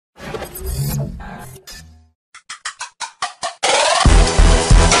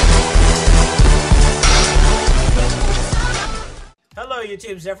hello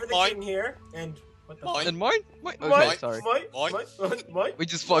YouTube, Zephyr the King here, and what the Mine. And mine? Okay, sorry. Mine? We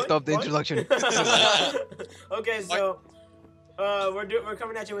just fucked up the introduction. Okay, so we're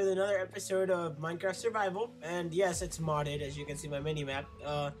coming at you with another episode of Minecraft Survival, and yes, it's modded, as you can see my mini map.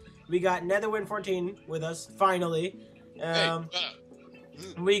 We got Netherwind 14 with us finally.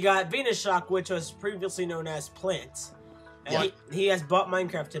 We got Venus Shock, which was previously known as Plant, and he has bought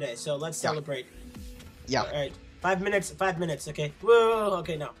Minecraft today. So let's celebrate. Yeah. All right. 5 minutes. 5 minutes. Okay. Whoa.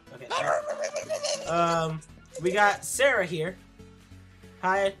 Okay. No. Okay. We got Sarah here.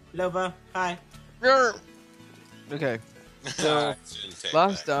 Hi, Lova. Hi. Okay. So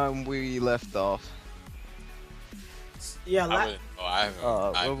last time we left off. Yeah.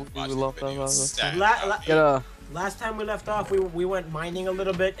 Last time we left off, we went mining a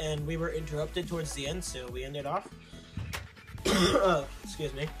little bit, and we were interrupted towards the end, so we ended off.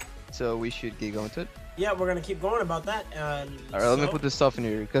 Excuse me. So we should get going to it. Yeah, we're gonna keep going about that. Alright, let me put this stuff in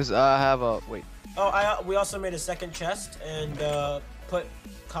here because I have a wait. Oh, we also made a second chest and put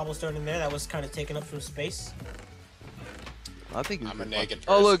cobblestone in there. That was kind of taking up some space. I think I'm a naked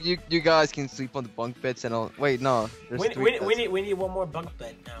person. Oh look, you guys can sleep on the bunk beds and all. Wait, no. We need one more bunk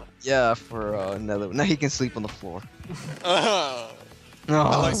bed now. Yeah, for another. Now he can sleep on the floor. I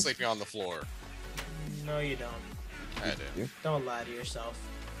like sleeping on the floor. No, you don't. I do. Don't lie to yourself.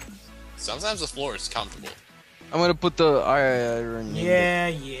 Sometimes the floor is comfortable. I'm gonna put the iron. Yeah.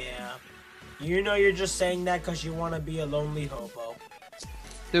 You know you're just saying that because you want to be a lonely hobo.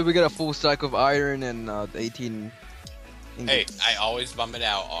 Dude, we got a full stack of iron and 18. Hey, I always bum it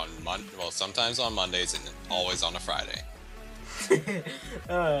out on sometimes on Mondays and always on a Friday.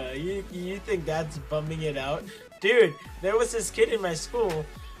 You think that's bumming it out? Dude, there was this kid in my school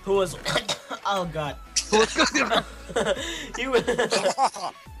who was oh god. he was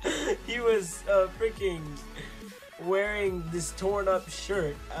freaking wearing this torn up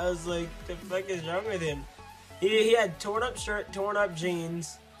shirt. I was like, the fuck is wrong with him? He had torn up shirt, torn up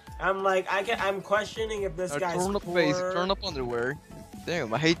jeans. I'm like, I'm questioning if this guy's torn up poor. face, torn up underwear.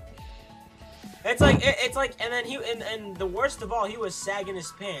 Damn, I hate. It's like, and then and the worst of all, he was sagging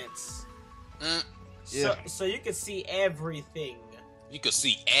his pants. So you could see everything. You could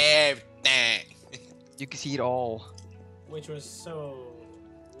see everything. You can see it all. Which was so.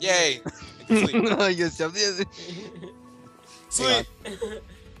 Yay! Sleep.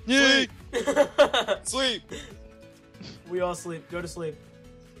 Yay! Sleep. We all sleep. Go to sleep.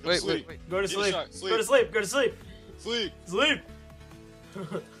 Wait. Go to sleep. Go to sleep. Go to sleep. Sleep. Sleep.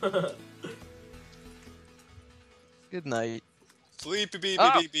 Good night. Sleep, beep.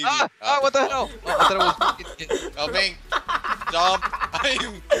 What the hell? Oh, I thought it was. Oh, Bing. Jump. I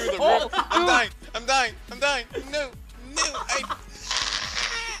am through the roof. I'm dying. No.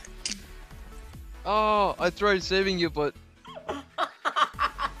 Oh, I tried saving you, but.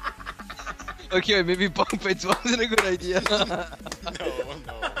 Okay, maybe bunk beds wasn't a good idea. No.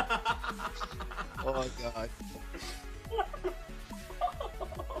 Oh my god.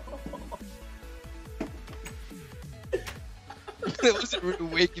 That was a rude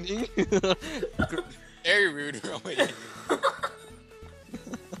awakening. Very rude awakening.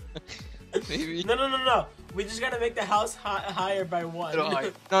 Maybe. No. We just gotta make the house higher by one. No,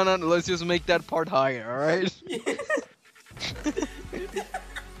 let's just make that part higher, alright?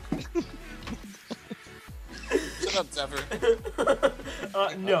 Shut up, Zephyr.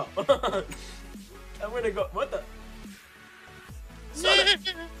 No. I'm gonna go. What the?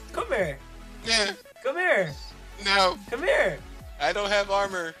 Come here. Yeah. Come here. No. Come here. I don't have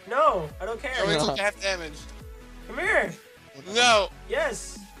armor. No, I don't care. I only took half damage. Come here. No.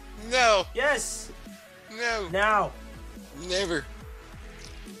 Yes. No. Yes. No. Now. Never.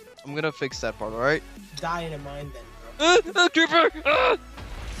 I'm gonna fix that part, alright? Die in a mine then, bro. Creeper!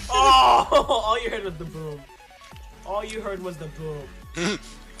 Oh! All you heard was the boom. All you heard was the boom.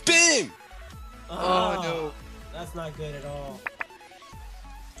 Bing! Oh no. That's not good at all.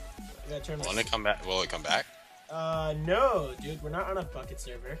 I gotta turn Will it come back? Will it come back? No, dude. We're not on a bucket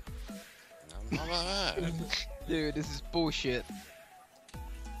server. Dude, this is bullshit.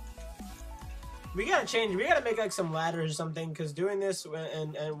 We gotta change. We gotta make like some ladders or something, because doing this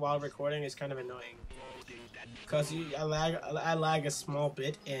and while recording is kind of annoying. Cause I lag a small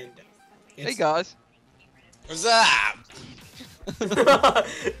bit and. Hey guys. What's up?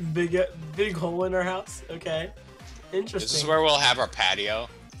 big hole in our house. Okay. Interesting. This is where we'll have our patio.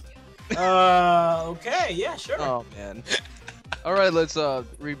 Okay. Yeah. Sure. Oh man. All right, let's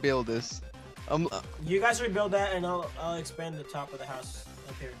rebuild this. You guys rebuild that, and I'll expand the top of the house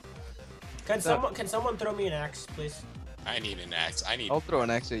up here. Can someone throw me an axe, please? I need an axe. I'll throw an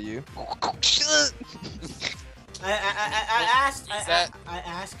axe at you. I asked. Is that- I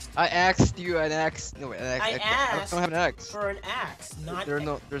asked. I asked you an axe. No, wait, I asked don't have an axe. for an axe, not.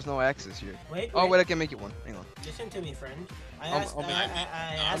 There's no axes here. Wait. Oh wait, I can make it one. Hang on. Listen to me, friend. I I'll asked. make- I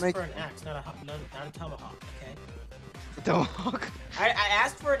I'll asked make- for an axe, not a tomahawk. Okay. Dog. I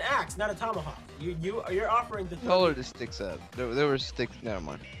asked for an axe, not a tomahawk. You're offering the. How are the sticks at? There were sticks. Never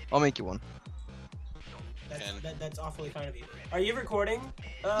mind. I'll make you one. That's awfully kind of you. Are you recording?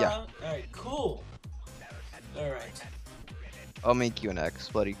 Yeah. Alright, cool. Alright. I'll make you an axe,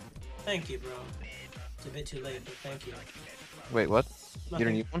 buddy. Thank you, bro. It's a bit too late, but thank you. Wait, what? Nothing. You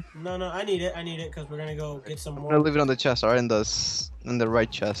don't need one? No, I need it, because we're gonna go get some I'm more. gonna leave it on the chest, alright? In the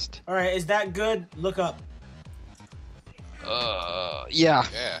right chest. Alright, is that good? Look up. Yeah.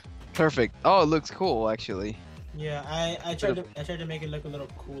 Yeah. Perfect. Oh, it looks cool, actually. Yeah, I tried to make it look a little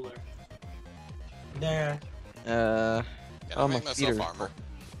cooler. There. Can I Oh, make my myself feet are- armor?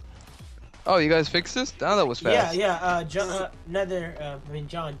 Oh, you guys fixed this? Oh, that was fast. Yeah, John,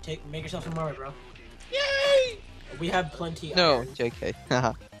 John, make yourself some armor, bro. Yay! We have plenty. No, Iron. JK.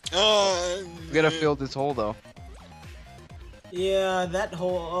 We gotta fill this hole though. Yeah, that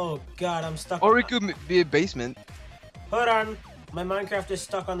hole. Oh god, I'm stuck. Or it could be a basement. Hold on. My Minecraft is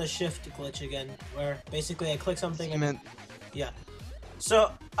stuck on the shift glitch again, where basically I click something and yeah.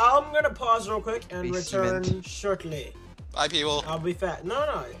 So I'm gonna pause real quick and return shortly. Bye, people. I'll be fat.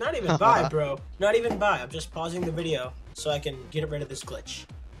 No, it's not even bye, bro. Not even bye. I'm just pausing the video so I can get rid of this glitch.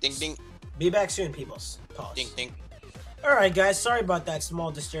 Ding, ding, Be back soon, peoples. Pause. ding, ding. All right, guys. Sorry about that small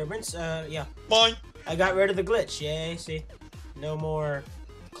disturbance. Yeah. Boing. I got rid of the glitch. Yay! See, no more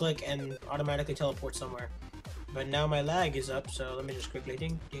click and automatically teleport somewhere. But now my lag is up, so let me just quickly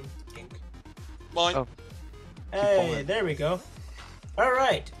ding. Boing. Oh. Hey, going. there we go. All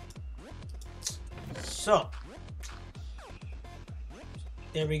right. So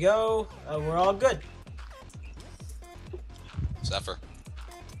there we go. We're all good. Zephyr.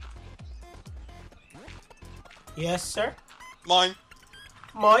 Yes, sir. Mine.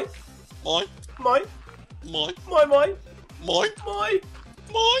 My. Mine. My. Mine. My. Mine. My.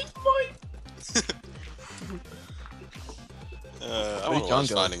 Mine. I Where'd don't know John what's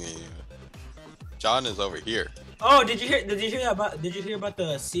go? finding you. John is over here. Oh, did you hear about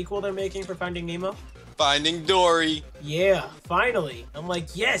the sequel they're making for Finding Nemo? Finding Dory. Yeah, finally. I'm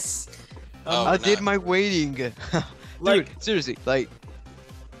like, yes. Oh, I no. did my waiting. Dude, Like- seriously, like,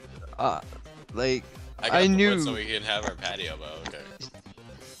 I got I the knew. wood so we can have our patio, but okay.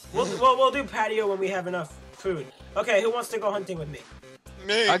 We'll do patio when we have enough food. Okay, who wants to go hunting with me?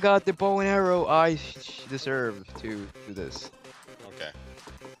 Me. I got the bow and arrow. I deserve to do this. Okay.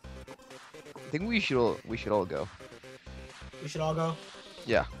 I think we should all go. We should all go.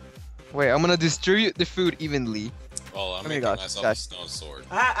 Yeah. Wait, I'm gonna distribute the food evenly. Well, I'm Oh my making gosh, myself gosh. a stone sword.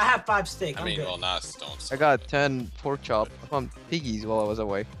 I have 5 steak. I I'm mean, good. well, not a stone I sword. got 10 pork chop from piggies while I was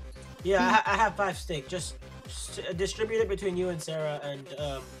away. Yeah, I have 5 steak. Just distribute it between you and Sarah, and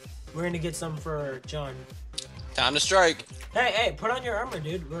we're gonna get some for John. Time to strike. Hey, put on your armor,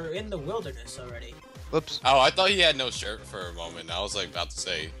 dude. We're in the wilderness already. Whoops. Oh, I thought he had no shirt for a moment. I was like about to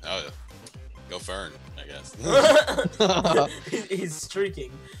say, oh, go Fern, I guess. He's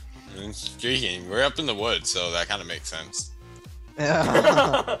streaking. And streaking. We're up in the woods, so that kind of makes sense.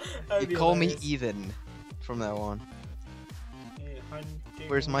 That'd You be call me hilarious. even from now on. Hey, hunting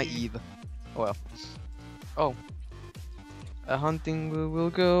Where's my me. Eve? Oh well. Oh. A hunting we will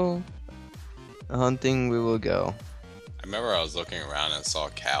go. A hunting we will go. I remember I was looking around and saw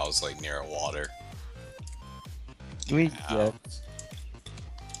cows like near water. Yeah. Cows.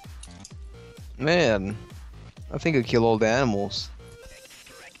 Man, I think I kill all the animals.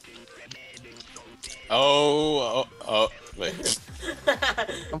 Oh, wait.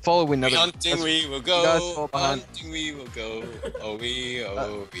 I'm following another. Hunting we will you guys go. fall behind. Hunting we will go. Oh, we.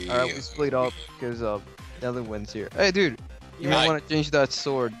 Alright, we split up because the other one's here. Hey, dude, you Hi. might want to change that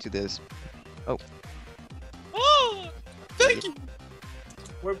sword to this. Oh, thank you.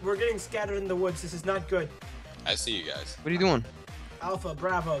 We're getting scattered in the woods. This is not good. I see you guys. What are you doing? Alpha,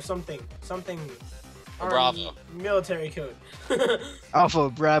 Bravo, something. Oh, Our Bravo. Military code. Alpha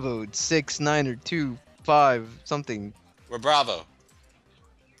Bravo 6 9 or 2 5 something. We're Bravo.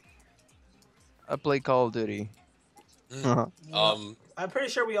 I play Call of Duty. I'm pretty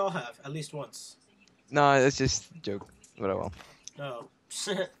sure we all have at least once. Nah, that's just a joke. But I will. No.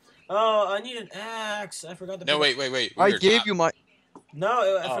 Oh, I need an axe. I forgot to. No, pick wait. I Weird. gave you my. No,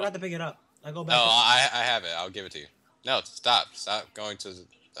 I Oh. forgot to pick it up. I go No, back. I have it. I'll give it to you. No, stop going to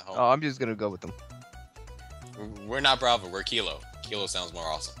the home. Oh, I'm just gonna go with them. We're not Bravo. We're Kilo. Kilo sounds more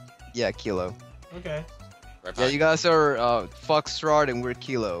awesome. Yeah, Kilo. Okay. Right Yeah, back. you guys are Foxtrot and we're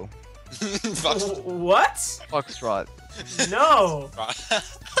Kilo. What? Foxtrot. No.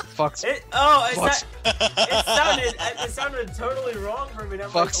 Fox. It sounded totally wrong for me.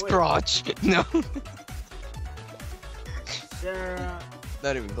 Foxcrotch. No. Sarah.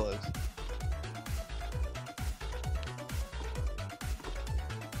 Not even close.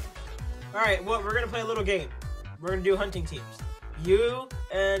 Alright, well, we're gonna play a little game. We're gonna do hunting teams. You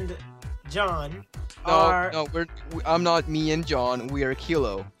and John are... No, I'm not me and John. We are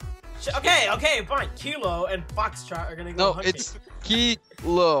Kilo. Okay, fine. Kilo and Foxtrot are gonna go hunting. It's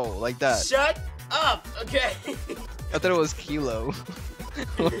Kilo, like that. Shut up, okay? I thought it was Kilo.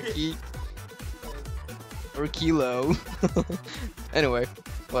 or Kilo. Anyway,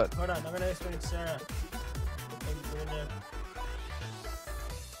 what? Hold on, I'm gonna explain to Sarah.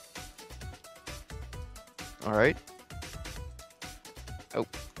 Alright. Oh.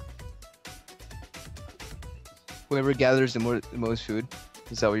 Whoever gathers the most food.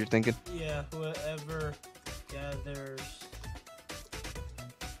 Is that what you're thinking? Yeah, whoever gathers...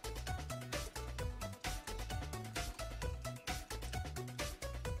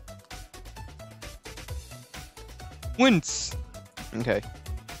 Wins! Okay.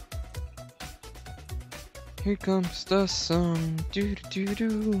 Here comes the sun. Doo doo doo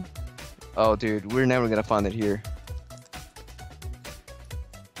doo. Oh, dude, we're never gonna find it here.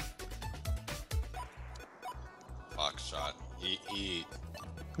 Foxtrot. Eat.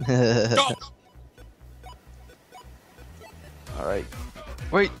 Go! Alright.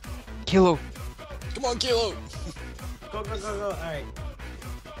 Wait! Kilo! Come on, Kilo! Go. Alright.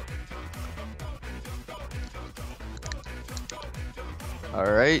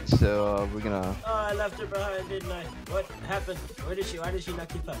 Alright, so we're gonna... Oh, I left her behind, didn't I? What happened? Why did she not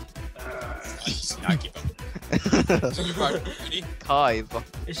keep up? I keep him. Kive.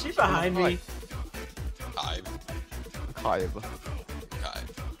 Is she behind me? Kive.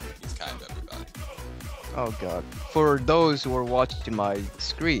 He's Kive, everybody. Oh god. For those who are watching my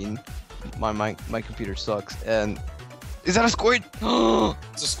screen, my computer sucks, and... Is that a squid?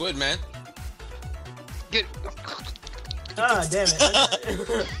 It's a squid, man. Get... Ah, damn it.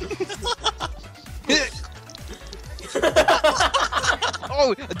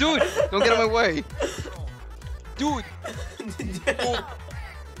 Oh, dude! Don't get out of my way! Dude!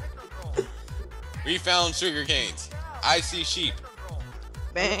 We found sugar canes. I see sheep.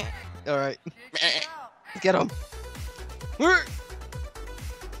 Alright. Get him!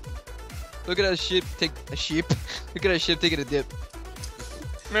 Look at that ship take a sheep. Look at that ship taking a dip.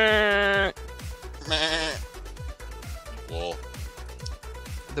 Wool.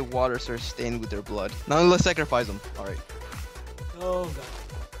 The waters are stained with their blood. Now let's sacrifice them. Alright. Oh god.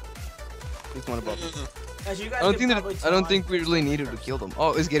 There's one above me. As you guys I don't think we really needed to kill them.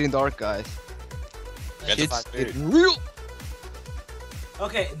 Oh, it's getting dark, guys. It's getting real!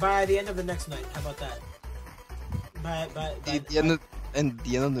 Okay, by the end of the next night, how about that? The end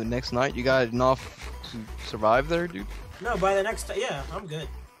of the next night, you got enough to survive there, dude? No, by the next... Yeah, I'm good.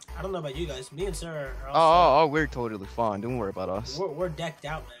 I don't know about you guys. Me and Sarah are also... Oh, we're totally fine. Don't worry about us. We're decked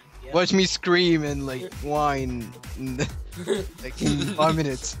out, man. Yeah. Watch me scream and, like, whine in, like, in 5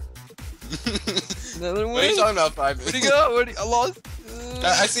 minutes. Another one? What are you talking about, 5 minutes? Where'd he go? I lost.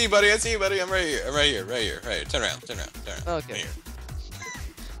 I see you, buddy. I'm right here. Turn around. Okay. Here.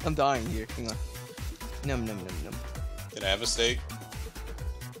 I'm dying here. Hang on. Num. Can I have a steak?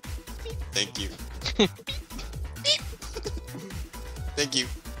 Thank you. Thank you.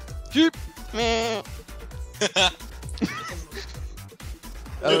 Sheep. Meh.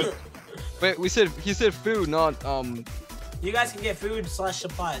 Wait, he said food, not You guys can get food /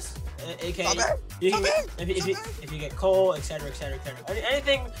 supplies. AKA, you can get, if you get coal, etc.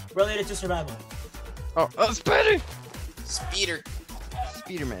 Anything related to survival. Oh, Speedy!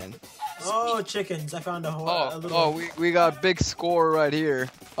 Speeder man. Oh, chickens! I found a little. Oh, we got big score right here.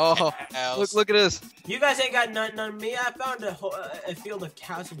 Oh, look at this. You guys ain't got none of me. I found a field of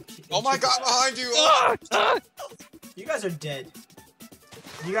cows and chickens. Oh my god, behind you! You guys are dead.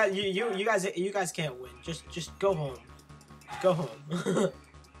 You guys can't win. Just go home. Go home.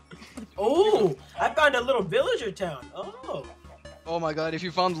 Oh, I found a little villager town. Oh. Oh my god, if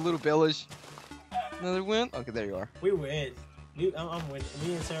you found a little village. Another win? Okay, there you are. We win. I'm winning.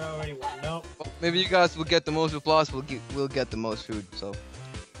 Me and Sarah already won. Nope. Well, maybe you guys will get the most applause. We'll get the most food. So.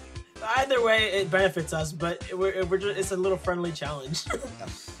 Either way, it benefits us. But we're just, it's a little friendly challenge.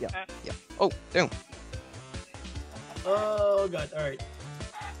 Yeah. Oh, damn. Oh god. All right.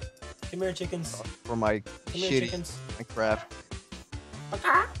 Come here, chickens. For my Come here, shitty chickens. Minecraft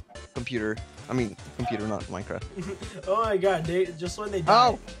computer. I mean, computer, not Minecraft. Oh my god, just when they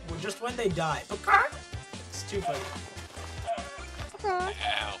die. Just when they die. It's too funny. Ow.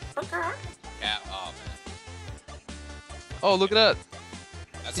 Cow. Oh man. Oh, look at that.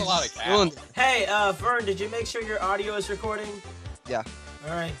 That's a lot of Still in- cow. Hey, Fern, did you make sure your audio is recording? Yeah.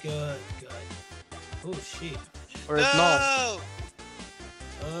 Alright, good. Oh, shit. Or if not,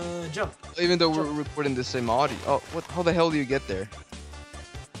 Jump. even though we're recording the same audio. Oh, what? How the hell do you get there?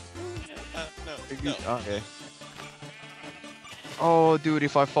 No. Okay. Oh, dude,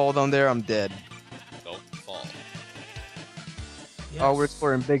 if I fall down there, I'm dead. Don't fall. Yes. Oh, we're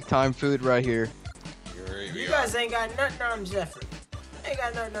scoring big time food right here. You guys ain't got nothing on Zephyr. Ain't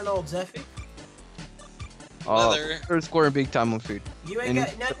got nothing on old Zephy. Oh, Leather. we're scoring big time on food. You ain't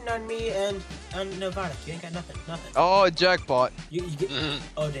got nothing on me and on Nevada. You ain't got nothing. Oh, jackpot. You get. Mhm.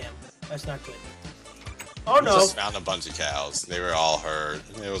 Oh damn, that's not good. Oh We no. just found a bunch of cows. They were all herd.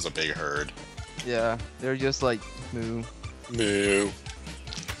 It was a big herd. Yeah, they're just like moo. Moo.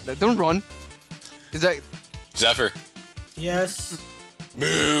 Don't run. Is that? Zephyr. Yes.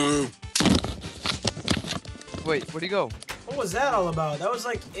 Moo. Wait, where'd he go? What was that all about? That was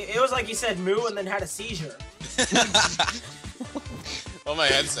like it was like he said moo and then had a seizure. Well, my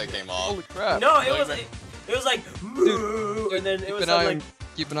headset came off. Holy crap! No, it was like moo and then it was like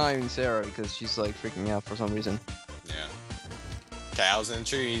Keep an eye on Sarah because she's like freaking out for some reason. Yeah. Cows and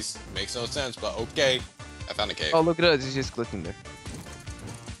trees. Makes no sense, but okay. I found a cave. Oh, look at us! He's just clicking there.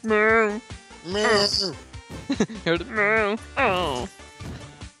 Moo. Moo. Hear the moo. Oh.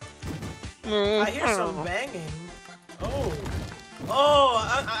 Moo. I hear some banging. Oh,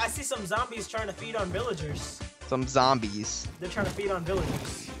 I see some zombies trying to feed on villagers. Some zombies. They're trying to feed on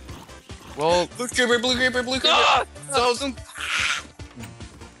villagers. Well, Blue creeper, blue creeper, blue creeper. Ah! So,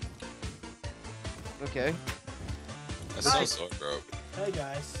 okay. that's so sword broke. Hey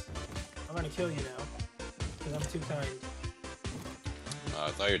guys, I'm gonna kill you now because I'm too kind. I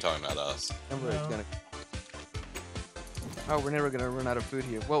thought you were talking about us. Never No. gonna. Oh, we're never gonna run out of food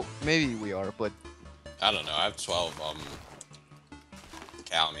here. Well, maybe we are, but I don't know. I have 12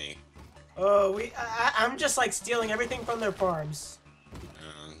 cow meat. Oh, I'm just like stealing everything from their farms.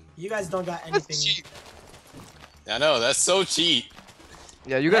 You guys don't got anything. that's cheap. I know, that's so cheap.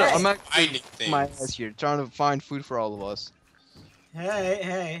 Yeah, you gotta. Hey. I'm actually Finding my things. ass here, trying to find food for all of us.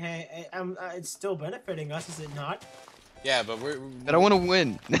 Hey, it's still benefiting us, is it not? Yeah, but we're. But I want to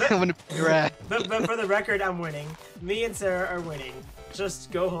win. I want to be rat. But for the record, I'm winning. Me and Sarah are winning.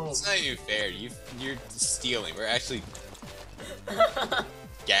 Just go home. It's not even fair. You're stealing. We're actually Oh,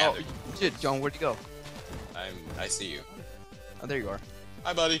 gathering. shit, John, where'd you go? I see you. Oh, there you are.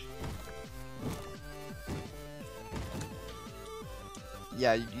 Hi, buddy.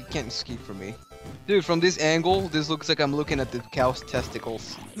 Yeah, you can't escape from me. Dude, from this angle, this looks like I'm looking at the cow's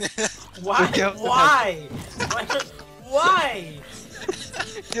testicles. Why? Okay. Why? Why?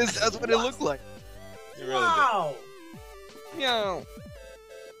 Yes, that's what it looked like. You really Wow. Meow.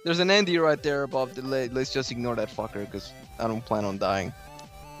 There's an Andy right there above the lid. Let's just ignore that fucker, because I don't plan on dying.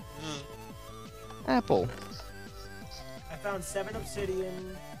 Apple. I found 7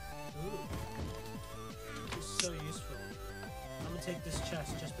 obsidian. Ooh. This is so useful. I'm gonna take this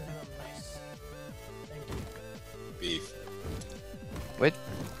chest just because I'm nice. Thank you. Beef. Wait.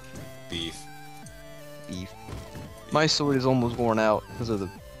 Beef. Beef. My sword is almost worn out because of the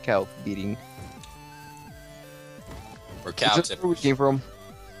cow beating. Or cow Is that where we came from?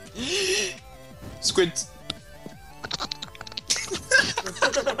 Squids.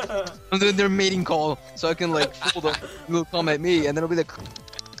 I'm doing their mating call, so I can like fold up, they'll come at me, and then it'll be like,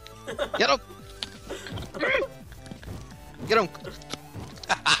 get him, get him.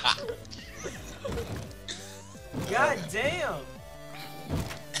 God damn.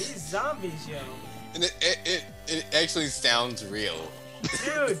 These zombies, yo. And it actually sounds real.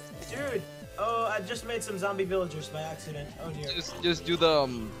 Dude. Oh, I just made some zombie villagers by accident. Oh dear. Just do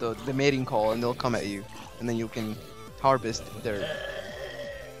the mating call, and they'll come at you, and then you can harvest their.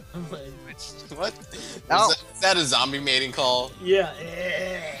 What? Ow. Is that a zombie mating call? Yeah.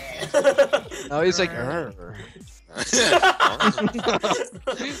 No, it's like. "Arr."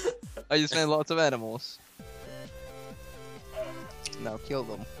 I just found lots of animals. Now kill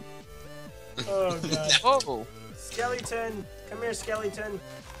them. Oh god. Oh, Skeleton, come here, Skeleton.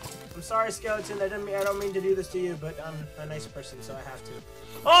 I'm sorry, Skeleton. I don't mean to do this to you, but I'm a nice person, so I have to.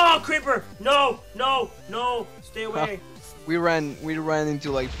 Oh, creeper! No! Stay away. we ran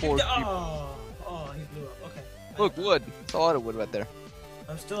into like 4 people. Oh, he blew up. Okay. Look, wood. It's a lot of wood right there.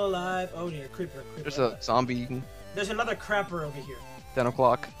 I'm still alive. Oh dear, creeper. There's a zombie. There's another crapper over here. 10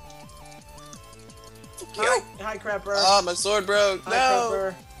 o'clock. Hi, crapper. Oh, my sword broke. Hi, No.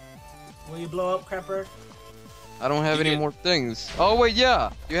 crapper. Will you blow up, crapper? I don't have You any get- more things. Oh wait, yeah.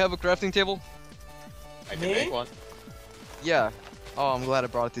 You have a crafting table? I can Me? make one. Yeah. Oh, I'm glad I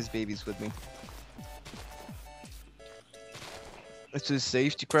brought these babies with me. It's a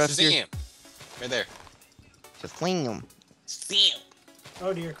safety craft here. Shazam! Right there. Just fling them. Shazam!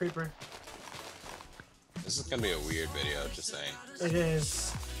 Oh dear, creeper. This is gonna be a weird video, just saying. It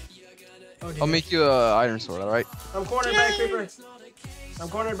is. Oh dear. I'll make you a iron sword, alright? I'm cornered by a creeper. I'm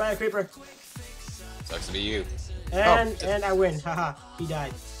cornered by a creeper. Sucks to be you. And I win. Haha. He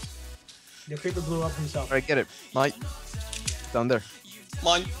died. The creeper blew up himself. Alright, get it. Mike. Down there.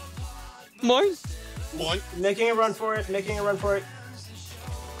 Mine. Mine. Mine. Making a run for it. Making a run for it.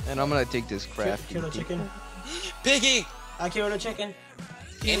 And I'm gonna take this craft. Kill the chicken. Piggy! I killed a chicken.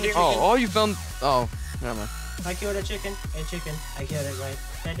 Oh, you found. Oh, never mind. I killed a chicken. A chicken. I killed it right.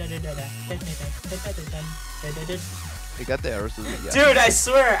 You got the arrows, doesn't it? Yeah. Dude, I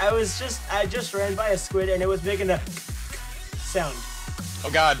swear, I just ran by a squid and it was making a sound. Oh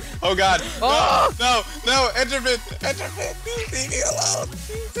god! Oh god! Oh! No! No! Enderman! Enderman! Leave me alone!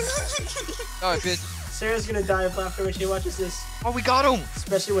 Oh, bitch. Sarah's gonna die of laughter when she watches this. Oh, we got him!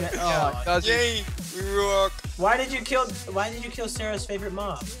 Especially when it. Yeah, Oh. guys, Yay! We rock! Why did you kill Sarah's favorite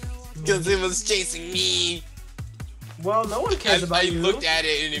mob? Because it was chasing me! Well, no one cares about I you. looked at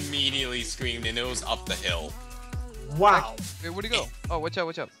it and immediately screamed, and it was up the hill. Wow. Wait, where'd he go? Oh, watch out,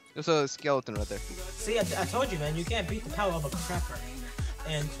 watch out. There's a skeleton right there. See, I told you, man. You can't beat the power of a crapper.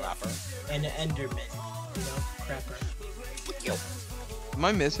 And an enderman. You know, crapper. Am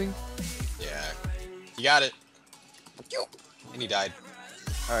I missing? Yeah. You got it. And he died.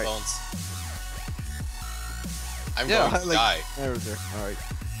 Alright. Bones. I'm Yeah, going to like, die. there was there. Alright.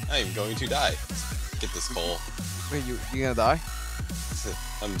 I'm going to die. Get this coal. Wait, you gonna die?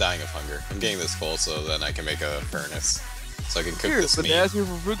 I'm dying of hunger. I'm getting this coal so then I can make a furnace. So I can cook Here, this but meat. they asked me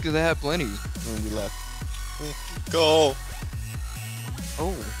for fruit because I had plenty when we left. Coal!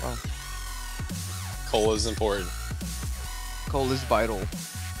 Oh, wow. Coal is important. Coal is vital.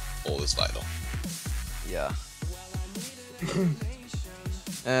 Coal is vital. Yeah.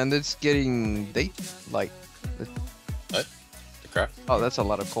 And it's getting date light. What? The crap? Oh, that's a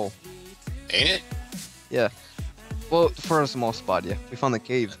lot of coal. Ain't it? Yeah. Well, for a small spot, yeah. We found a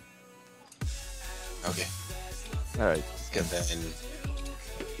cave. Okay. Alright. And then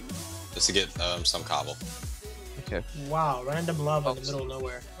just to get some cobble. Okay. Wow, random lava in the middle of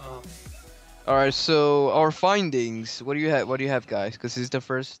nowhere. Oh. Alright, so our findings. What do you have? What do you have, guys? Because it's the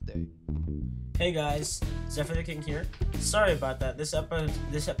first day. Hey guys, Zephyr the King here. Sorry about that. This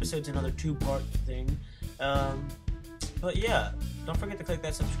episode's another two-part thing. But yeah, don't forget to click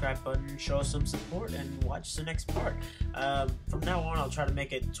that subscribe button, show us some support, and watch the next part. From now on, I'll try to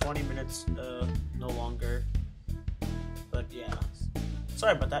make it 20 minutes, no longer. But yeah,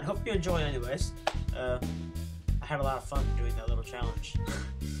 sorry about that. Hope you enjoy anyways. I had a lot of fun doing that little challenge.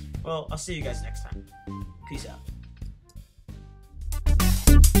 Well, I'll see you guys next time. Peace out.